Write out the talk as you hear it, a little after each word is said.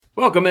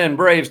Welcome in,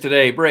 Braves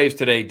Today,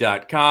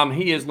 bravestoday.com.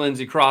 He is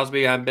Lindsay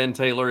Crosby. I'm Ben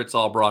Taylor. It's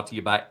all brought to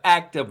you by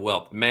Active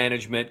Wealth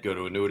Management. Go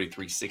to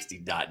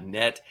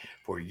annuity360.net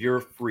for your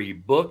free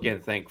book,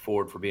 and thank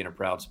Ford for being a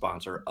proud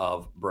sponsor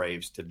of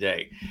Braves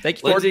Today. Thank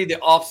you, Ford. Lindsay, the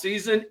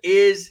offseason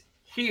is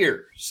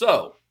here.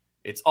 So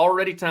it's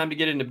already time to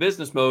get into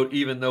business mode,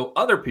 even though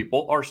other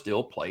people are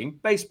still playing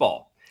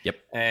baseball. Yep.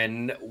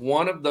 And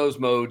one of those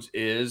modes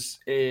is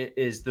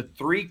the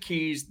three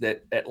keys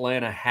that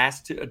Atlanta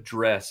has to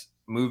address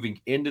moving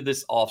into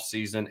this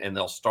offseason, and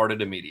they'll start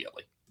it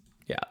immediately.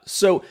 Yeah.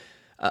 So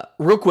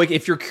real quick,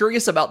 if you're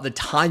curious about the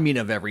timing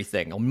of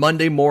everything, on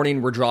Monday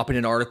morning, we're dropping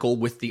an article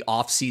with the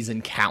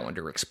offseason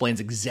calendar. It explains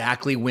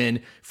exactly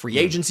when free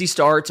agency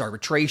starts,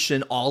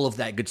 arbitration, all of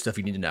that good stuff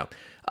you need to know.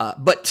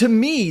 But to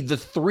me, the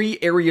three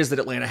areas that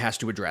Atlanta has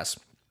to address,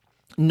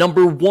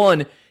 number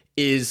one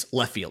is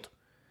left field.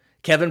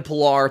 Kevin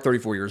Pillar,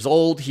 34 years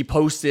old, he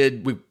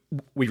posted,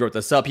 we wrote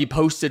this up, he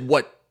posted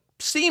what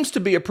seems to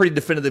be a pretty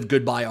definitive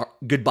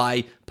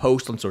goodbye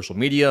post on social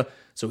media.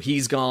 So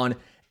he's gone.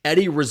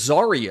 Eddie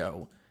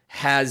Rosario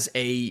has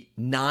a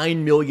 $9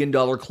 million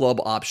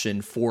club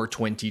option for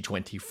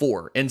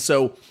 2024. And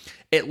so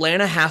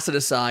Atlanta has to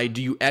decide,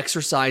 do you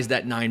exercise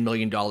that $9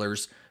 million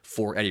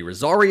for Eddie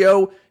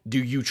Rosario?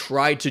 Do you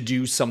try to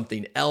do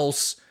something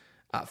else?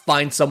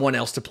 Find someone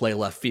else to play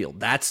left field?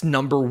 That's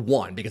number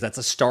one, because that's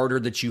a starter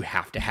that you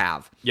have to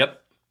have.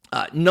 Yep.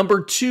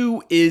 Number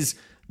two is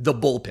the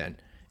bullpen.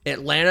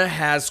 Atlanta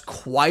has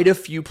quite a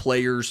few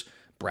players,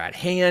 Brad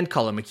Hand,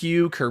 Colin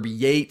McHugh, Kirby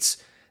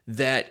Yates,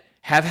 that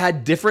have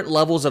had different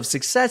levels of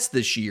success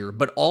this year,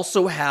 but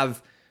also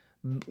have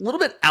a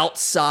little bit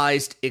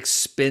outsized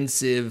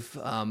expensive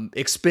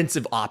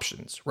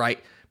options,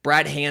 right?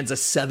 Brad Hand's a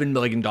 $7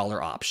 million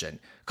option.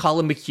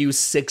 Colin McHugh,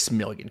 $6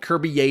 million.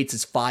 Kirby Yates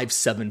is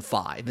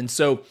 $5.75. And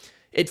so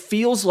it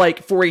feels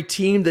like for a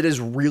team that is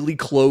really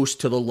close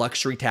to the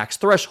luxury tax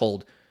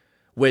threshold,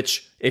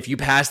 which if you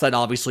pass that,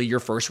 obviously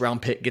your first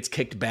round pick gets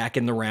kicked back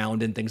in the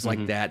round and things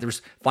like that.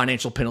 There's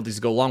financial penalties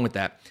to go along with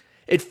that.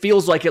 It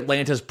feels like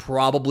Atlanta's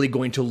probably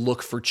going to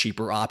look for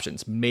cheaper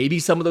options. Maybe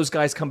some of those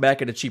guys come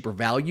back at a cheaper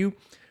value,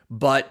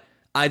 but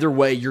either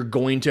way, you're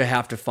going to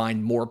have to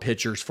find more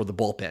pitchers for the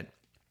bullpen.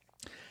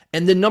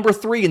 And then number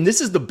three, and this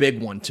is the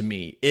big one to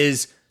me,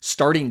 is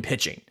starting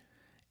pitching.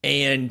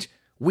 And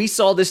we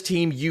saw this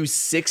team use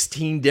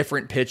 16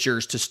 different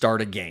pitchers to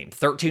start a game.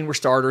 13 were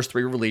starters,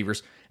 3 were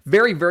relievers.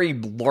 Very, very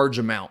large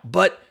amount.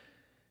 But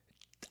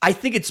I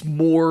think it's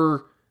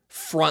more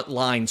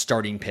frontline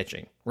starting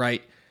pitching,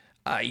 right?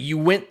 You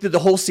went through the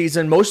whole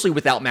season mostly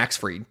without Max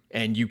Fried,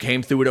 and you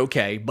came through it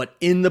okay. But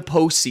in the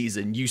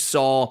postseason, you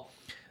saw,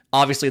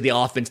 obviously, the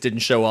offense didn't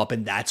show up,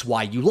 and that's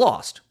why you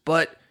lost.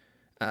 But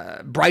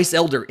Bryce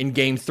Elder in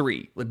Game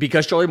 3,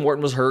 because Charlie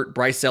Morton was hurt,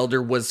 Bryce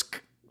Elder was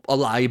a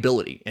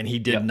liability, and he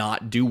did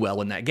not do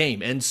well in that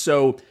game. And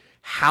so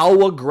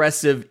how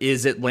aggressive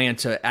is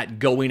Atlanta at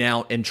going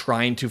out and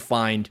trying to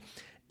find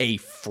a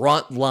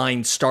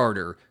frontline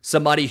starter,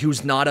 somebody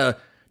who's not a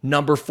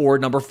number 4,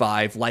 number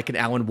 5, like an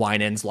Alan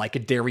Winans, like a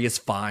Darius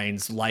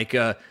Fines, like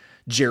a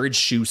Jared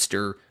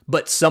Schuster,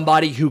 but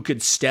somebody who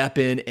could step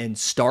in and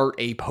start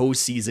a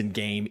postseason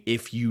game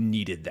if you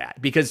needed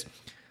that? Because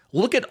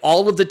look at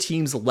all of the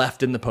teams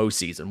left in the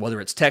postseason, whether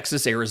it's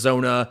Texas,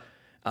 Arizona,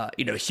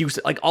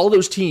 Houston, like all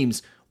those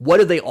teams. What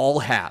do they all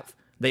have?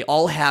 They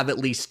all have at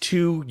least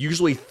 2,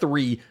 usually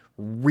 3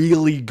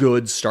 really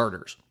good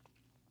starters.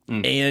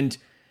 And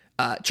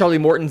Charlie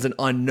Morton's an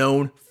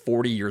unknown,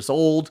 40 years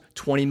old,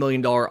 $20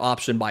 million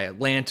option by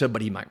Atlanta,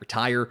 but he might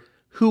retire.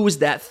 Who is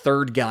that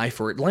third guy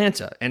for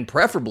Atlanta? And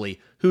preferably,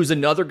 who's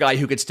another guy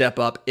who could step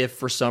up if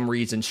for some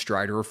reason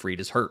Strider or Fried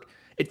is hurt?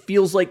 It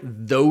feels like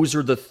those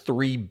are the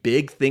 3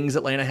 big things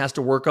Atlanta has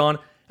to work on,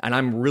 and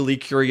I'm really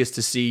curious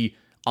to see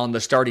on the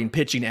starting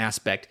pitching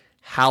aspect,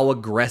 how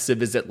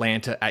aggressive is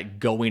Atlanta at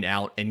going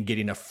out and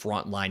getting a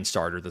frontline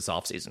starter this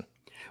offseason?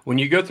 When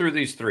you go through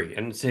these 3,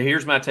 and so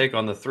here's my take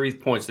on the 3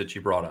 points that you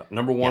brought up.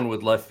 Number one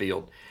with left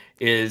field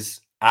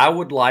is I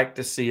would like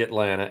to see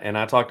Atlanta, and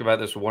I talked about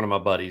this with one of my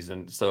buddies,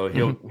 and so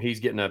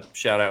he's getting a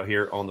shout out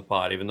here on the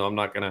pod, even though I'm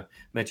not going to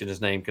mention his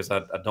name because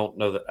I don't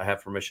know that I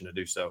have permission to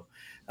do so.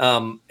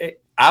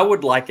 I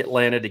would like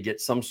Atlanta to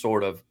get some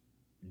sort of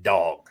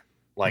dog,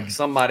 like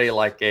somebody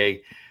like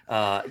a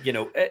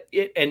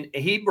and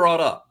he brought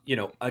up,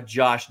 a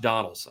Josh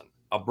Donaldson,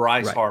 a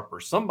Bryce Harper,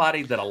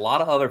 somebody that a lot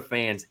of other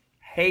fans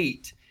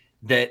hate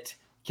that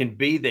can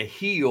be the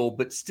heel,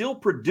 but still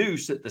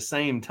produce at the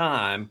same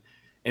time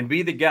and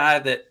be the guy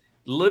that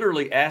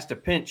literally asked to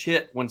pinch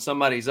hit when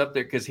somebody's up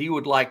there because he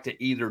would like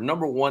to either,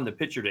 number one, the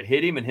pitcher to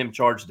hit him and him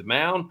charge the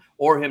mound,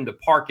 or him to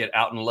park it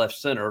out in left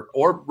center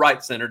or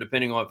right center,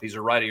 depending on if he's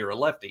a righty or a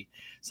lefty.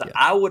 So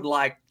I would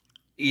like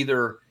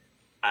either,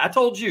 I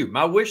told you,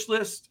 my wish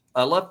list,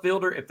 a left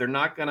fielder, if they're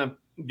not going to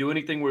do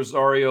anything with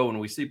Rosario, and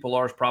we see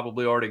Pillar's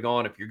probably already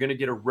gone, if you're going to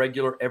get a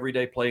regular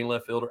everyday playing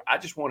left fielder, I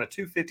just want a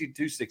 250 to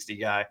 260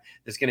 guy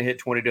that's going to hit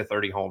 20 to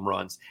 30 home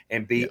runs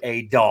and be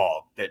a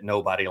dog that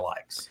nobody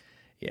likes.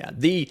 Yeah,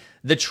 the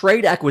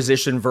trade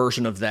acquisition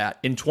version of that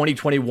in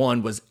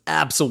 2021 was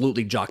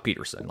absolutely Jock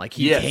Peterson. Like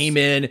he came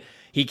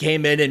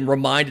in and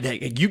reminded,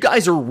 hey, you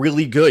guys are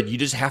really good. You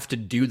just have to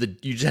do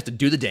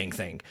the dang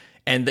thing.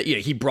 And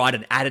he brought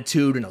an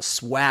attitude and a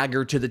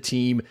swagger to the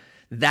team.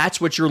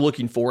 That's what you're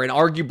looking for. And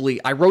arguably,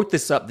 I wrote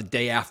this up the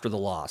day after the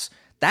loss.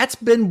 That's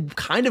been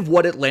kind of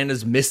what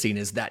Atlanta's missing,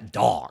 is that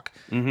dog.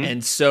 Mm-hmm.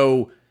 And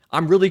so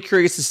I'm really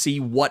curious to see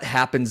what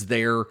happens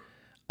there,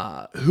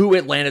 who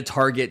Atlanta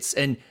targets.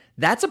 And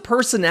that's a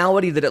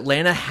personality that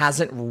Atlanta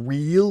hasn't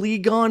really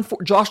gone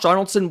for. Josh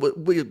Donaldson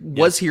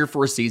was here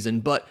for a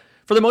season, but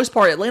for the most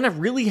part, Atlanta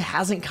really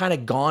hasn't kind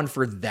of gone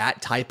for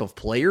that type of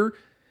player.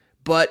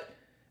 But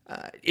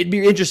it'd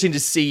be interesting to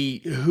see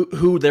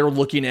who they're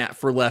looking at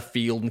for left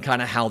field and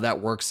kind of how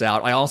that works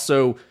out. I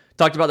also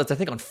talked about this, I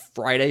think, on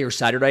Friday or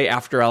Saturday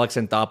after Alex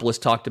Anthopoulos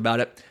talked about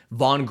it.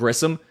 Vaughn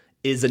Grissom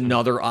is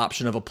another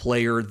option of a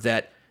player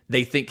that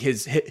they think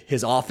his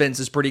offense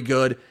is pretty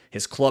good,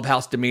 his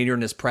clubhouse demeanor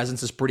and his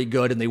presence is pretty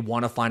good, and they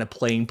want to find a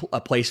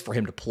place for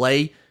him to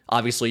play.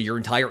 Obviously, your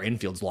entire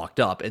infield's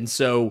locked up, and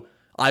so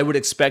I would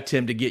expect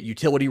him to get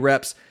utility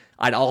reps.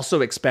 I'd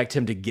also expect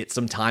him to get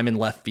some time in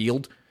left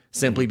field,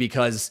 simply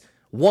because,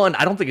 one,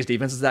 I don't think his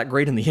defense is that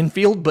great in the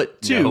infield,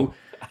 but two,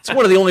 it's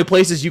one of the only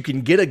places you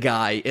can get a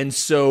guy, and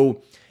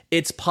so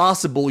it's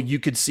possible you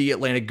could see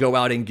Atlanta go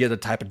out and get a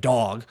type of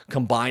dog,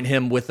 combine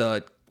him with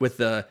a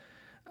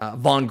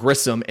Vaughn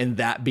Grissom, and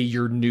that be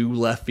your new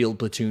left field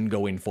platoon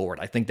going forward.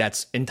 I think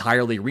that's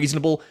entirely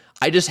reasonable.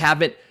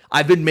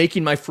 I've been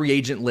making my free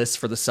agent list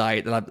for the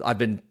site that I've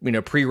been,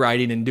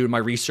 pre-writing and doing my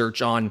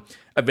research on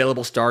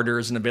available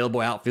starters and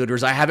available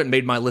outfielders. I haven't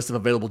made my list of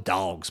available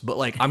dogs, but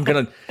I'm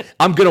going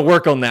to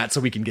work on that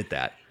so we can get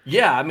that.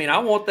 Yeah, I mean, I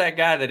want that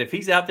guy that if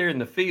he's out there in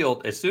the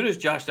field, as soon as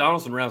Josh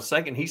Donaldson rounds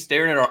second, he's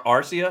staring at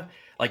Arcia,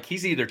 like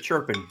he's either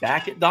chirping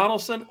back at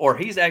Donaldson or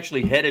he's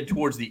actually headed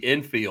towards the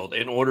infield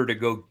in order to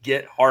go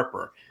get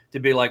Harper, to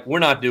be like, we're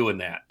not doing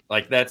that.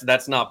 Like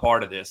that's not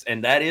part of this.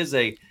 And that is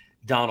a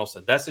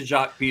Donaldson. That's a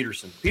Jock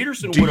Peterson.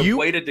 Peterson would have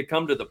waited to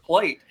come to the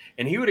plate,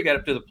 and he would have got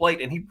up to the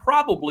plate, and he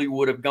probably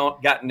would have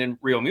gotten in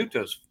Real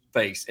Muto's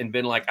face and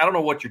been like, I don't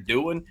know what you're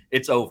doing.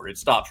 It's over. It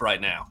stops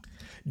right now.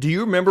 Do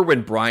you remember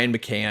when Brian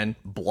McCann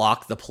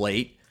blocked the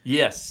plate?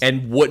 Yes.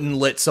 And wouldn't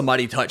let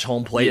somebody touch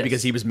home plate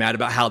because he was mad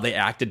about how they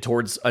acted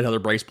towards another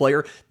Braves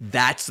player?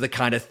 That's the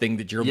kind of thing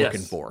that you're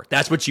looking for.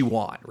 That's what you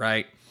want,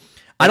 right?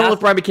 I don't know if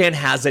Brian McCann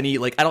has any,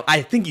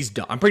 I think he's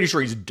done. I'm pretty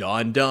sure he's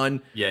done.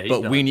 Yeah,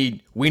 but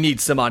done. We need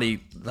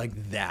somebody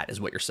like that, is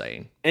what you're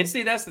saying. And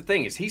see, that's the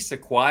thing, is he's the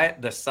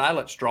quiet, the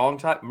silent, strong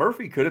type.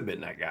 Murphy could have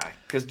been that guy.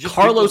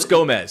 Carlos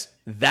Gomez,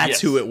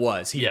 that's who it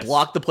was. He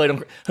blocked the plate.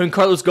 And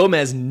Carlos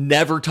Gomez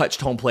never touched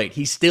home plate.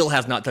 He still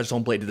has not touched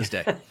home plate to this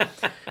day.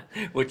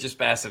 Which is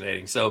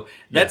fascinating. So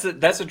that's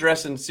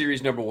addressing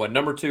series number one.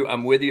 Number two,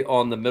 I'm with you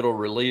on the middle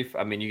relief.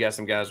 I mean, you got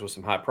some guys with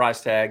some high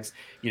price tags.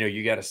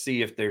 You got to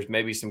see if there's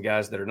maybe some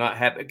guys that are not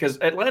happy, because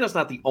Atlanta's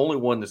not the only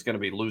one that's going to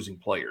be losing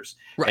players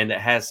and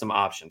that has some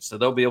options. So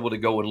they'll be able to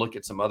go and look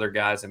at some other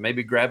guys and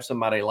maybe grab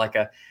somebody like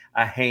a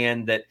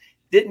Hand that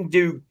didn't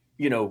do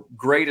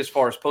great as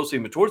far as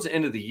postseason, but towards the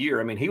end of the year,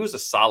 I mean, he was a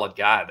solid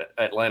guy that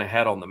Atlanta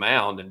had on the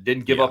mound and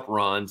didn't give up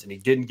runs, and he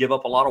didn't give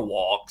up a lot of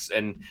walks,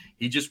 and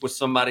he just was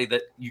somebody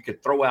that you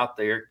could throw out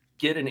there,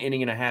 get an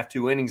inning and a half,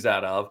 2 innings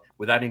out of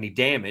without any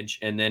damage,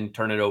 and then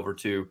turn it over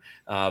to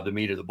the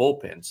meat of the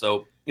bullpen.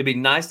 So it'd be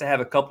nice to have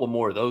a couple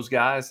more of those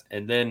guys.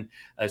 And then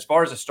as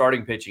far as the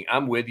starting pitching,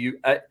 I'm with you.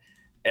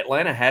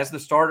 Atlanta has the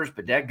starters,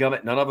 but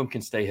dadgummit, none of them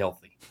can stay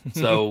healthy.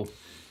 So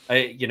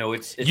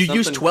it's you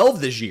used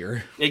 12 this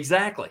year.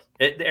 Exactly.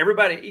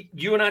 Everybody,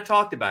 you and I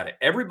talked about it.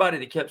 Everybody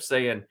that kept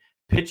saying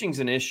pitching's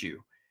an issue,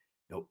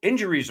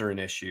 injuries are an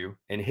issue,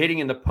 and hitting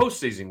in the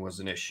postseason was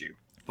an issue.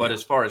 But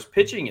as far as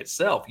pitching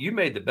itself, you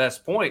made the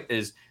best point,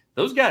 is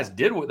those guys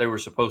did what they were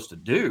supposed to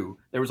do.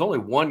 There was only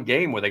one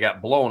game where they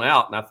got blown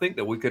out, and I think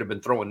that we could have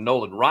been throwing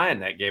Nolan Ryan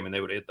that game and they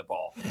would have hit the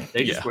ball.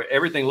 They just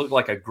everything looked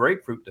like a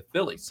grapefruit to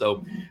Philly.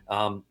 So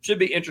should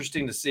be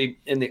interesting to see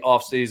in the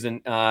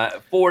offseason.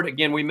 Ford,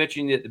 again, we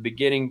mentioned you at the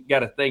beginning. Got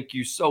to thank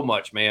you so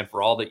much, man,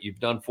 for all that you've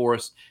done for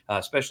us,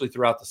 especially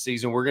throughout the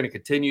season. We're going to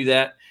continue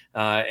that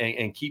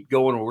and keep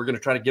going. We're going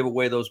to try to give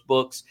away those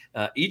books.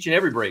 Each and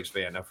every Braves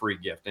fan, a free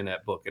gift in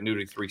that book,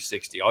 Annuity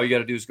 360. All you got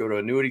to do is go to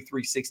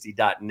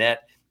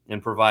annuity360.net and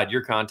provide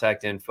your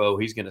contact info.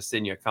 He's going to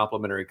send you a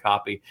complimentary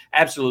copy,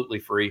 absolutely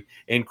free.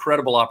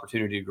 Incredible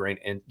opportunity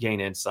to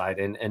gain insight.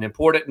 And an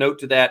important note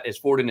to that is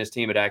Ford and his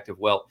team at Active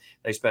Wealth,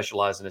 they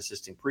specialize in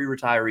assisting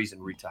pre-retirees and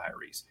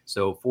retirees.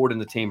 So Ford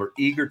and the team are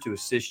eager to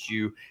assist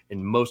you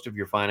in most of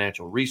your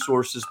financial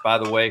resources. By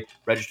the way,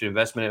 registered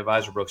investment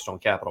advisor,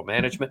 Brookstone Capital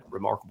Management,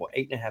 remarkable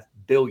 $8.5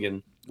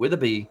 billion with a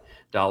B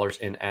dollars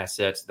in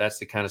assets. That's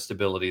the kind of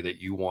stability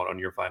that you want on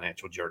your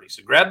financial journey.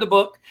 So grab the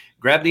book,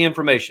 grab the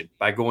information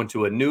by going to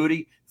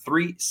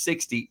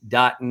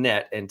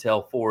annuity360.net and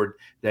tell Ford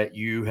that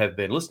you have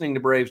been listening to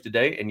Braves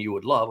Today and you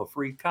would love a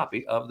free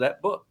copy of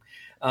that book.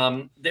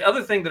 The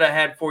other thing that I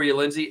had for you,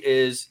 Lindsay,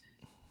 is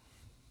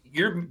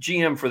your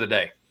GM for the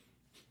day.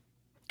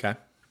 Okay.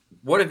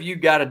 what have you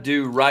got to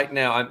do right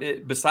now?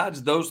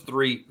 Besides those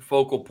three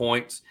focal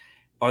points,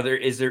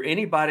 is there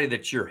anybody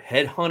that you're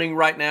headhunting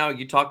right now?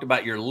 You talked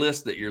about your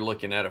list that you're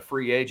looking at, a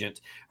free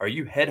agent. Are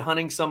you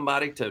headhunting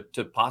somebody to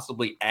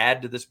possibly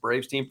add to this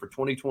Braves team for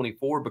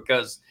 2024?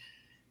 Because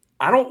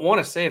I don't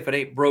want to say if it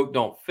ain't broke,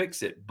 don't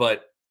fix it,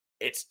 but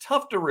it's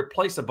tough to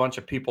replace a bunch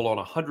of people on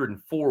a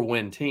 104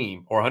 win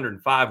team or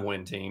 105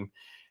 win team.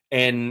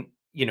 And,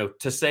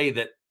 to say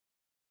that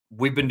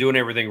we've been doing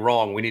everything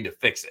wrong, we need to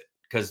fix it,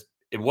 because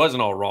it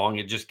wasn't all wrong.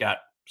 It just got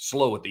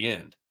slow at the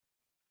end.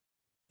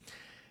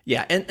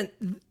 Yeah, and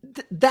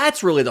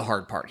that's really the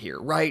hard part here,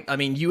 right? I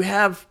mean,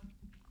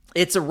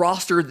 it's a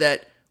roster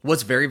that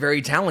was very,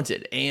 very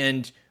talented.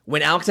 And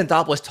when Alex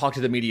Anthopoulos talked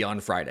to the media on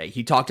Friday,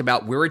 he talked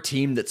about we're a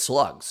team that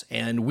slugs.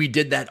 And we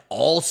did that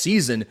all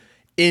season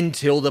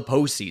until the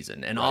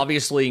postseason. And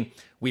obviously,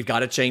 we've got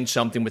to change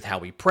something with how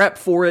we prep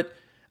for it.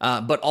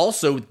 But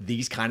also,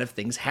 these kind of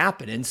things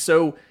happen. And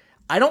so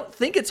I don't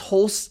think it's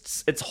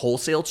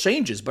wholesale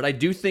changes, but I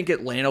do think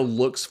Atlanta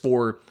looks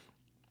for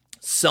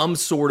some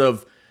sort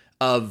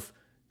of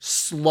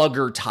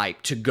slugger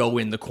type to go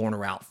in the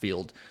corner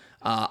outfield.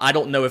 I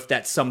don't know if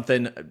that's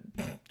something.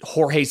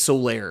 Jorge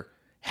Soler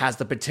has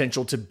the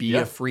potential to be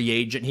a free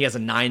agent. He has a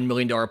 $9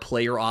 million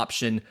player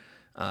option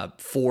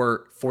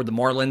for the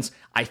Marlins.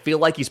 I feel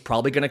like he's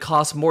probably going to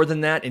cost more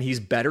than that, and he's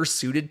better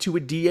suited to a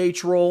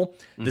DH role.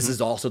 Mm-hmm. This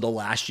is also the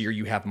last year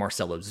you have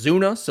Marcelo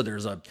Zuna, so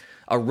there's a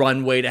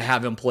runway to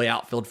have him play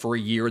outfield for a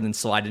year and then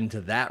slide into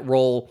that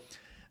role.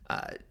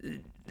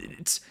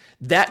 It's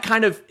that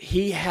kind of,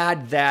 he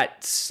had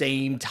that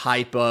same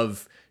type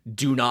of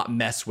do not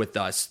mess with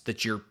us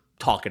that you're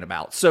talking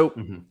about. So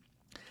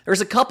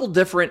there's a couple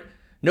different,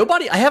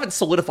 I haven't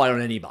solidified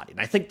on anybody. And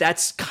I think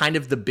that's kind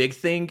of the big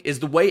thing is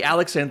the way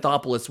Alex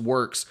Anthopoulos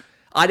works.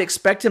 I'd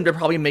expect him to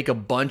probably make a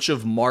bunch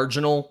of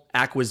marginal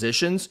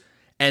acquisitions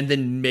and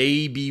then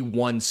maybe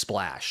one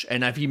splash.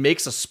 And if he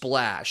makes a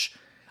splash,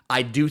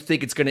 I do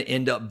think it's going to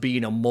end up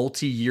being a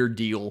multi-year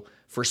deal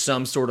for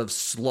some sort of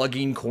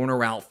slugging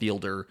corner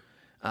outfielder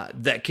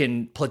that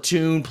can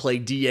platoon, play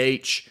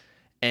DH,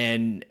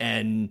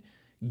 and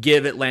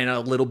give Atlanta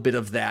a little bit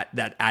of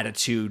that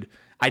attitude.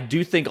 I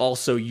do think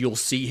also you'll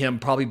see him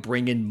probably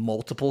bring in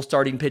multiple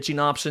starting pitching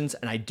options,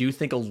 and I do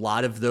think a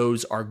lot of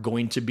those are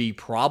going to be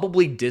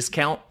probably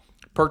discount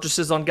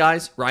purchases on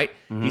guys, right?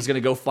 Mm-hmm. He's going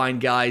to go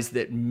find guys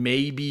that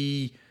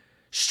maybe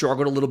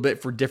struggled a little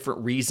bit for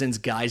different reasons,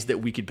 guys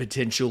that we could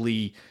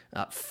potentially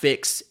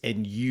fix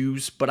and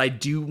use. But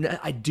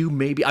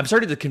I'm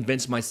starting to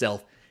convince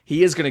myself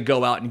he is going to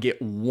go out and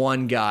get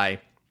one guy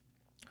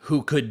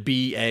who could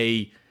be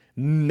a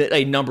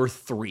number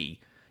 3.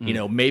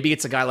 Maybe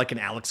it's a guy like an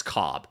Alex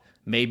Cobb.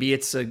 Maybe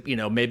it's a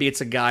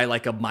guy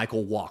like a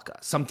Michael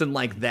Wacha, something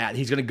like that.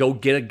 He's going to go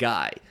get a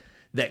guy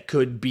that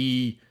could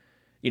be,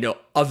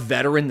 a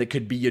veteran, that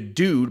could be a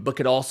dude, but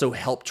could also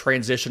help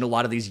transition a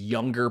lot of these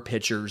younger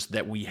pitchers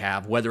that we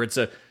have, whether it's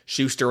a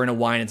Schuster and a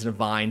Winans and a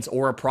Vines,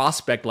 or a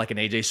prospect like an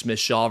AJ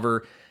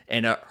Smith-Shawver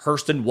and a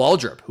Hurston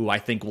Waldrop, who I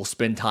think will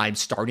spend time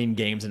starting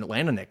games in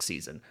Atlanta next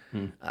season.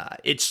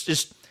 It's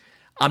just,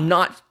 I'm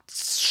not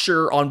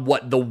sure on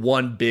what the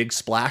one big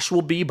splash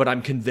will be, but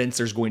I'm convinced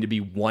there's going to be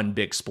one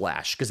big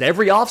splash, because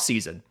every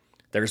offseason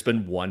there's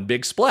been one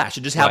big splash.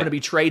 It just happened to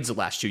be trades the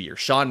last 2 years.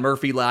 Sean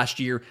Murphy last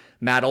year,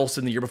 Matt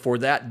Olson the year before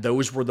that.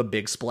 Those were the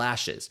big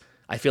splashes.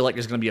 I feel like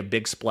there's going to be a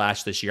big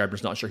splash this year. I'm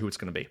just not sure who it's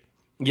going to be.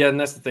 Yeah, and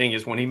that's the thing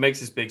is when he makes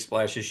his big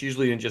splash, it's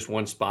usually in just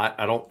one spot.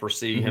 I don't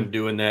foresee him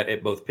doing that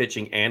at both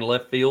pitching and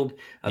left field.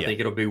 I think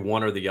it'll be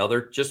one or the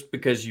other, just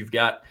because you've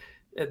got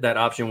that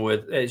option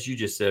with, as you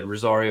just said,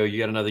 Rosario. You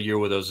got another year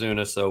with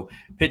Ozuna, so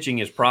pitching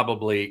is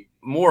probably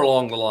more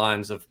along the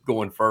lines of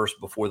going first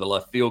before the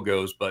left field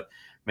goes. But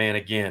man,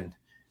 again,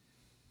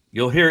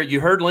 you'll hear it. You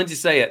heard Lindsay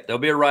say it. There'll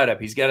be a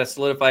write-up. He's got to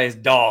solidify his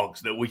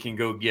dogs that we can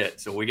go get.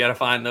 So we got to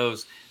find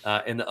those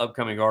in the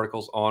upcoming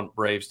articles on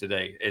Braves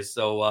Today.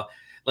 So,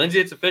 Lindsay,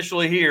 it's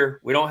officially here.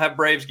 We don't have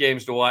Braves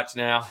games to watch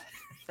now.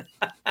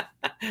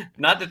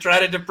 Not to try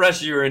to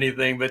depress you or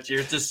anything, but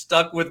you're just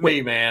stuck with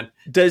me, man.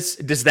 Does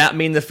that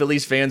mean the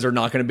Phillies fans are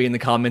not going to be in the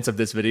comments of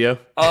this video?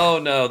 Oh,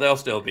 no, they'll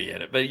still be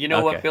in it. But you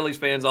know what, Phillies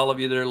fans, all of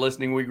you that are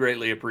listening, we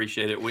greatly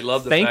appreciate it. We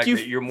love the fact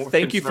that you're more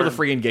Thank you for the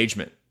free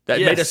engagement. That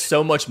made us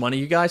so much money,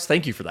 you guys.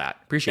 Thank you for that.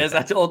 Appreciate it. As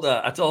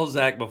I told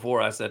Zach before,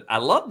 I said, I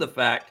love the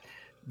fact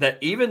that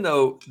even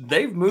though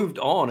they've moved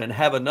on and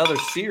have another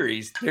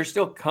series, they're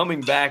still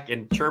coming back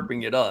and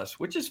chirping at us,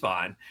 which is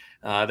fine.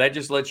 That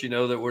just lets you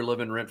know that we're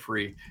living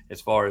rent-free as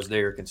far as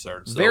they're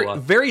concerned. So,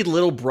 very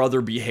little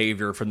brother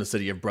behavior from the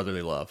city of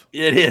brotherly love.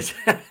 It is.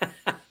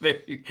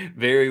 Very,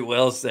 very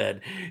well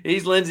said.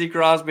 He's Lindsay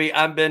Crosby.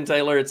 I'm Ben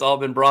Taylor. It's all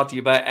been brought to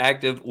you by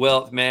Active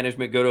Wealth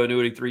Management. Go to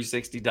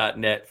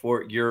annuity360.net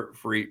for your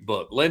free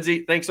book.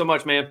 Lindsay, thanks so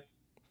much, man.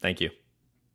 Thank you.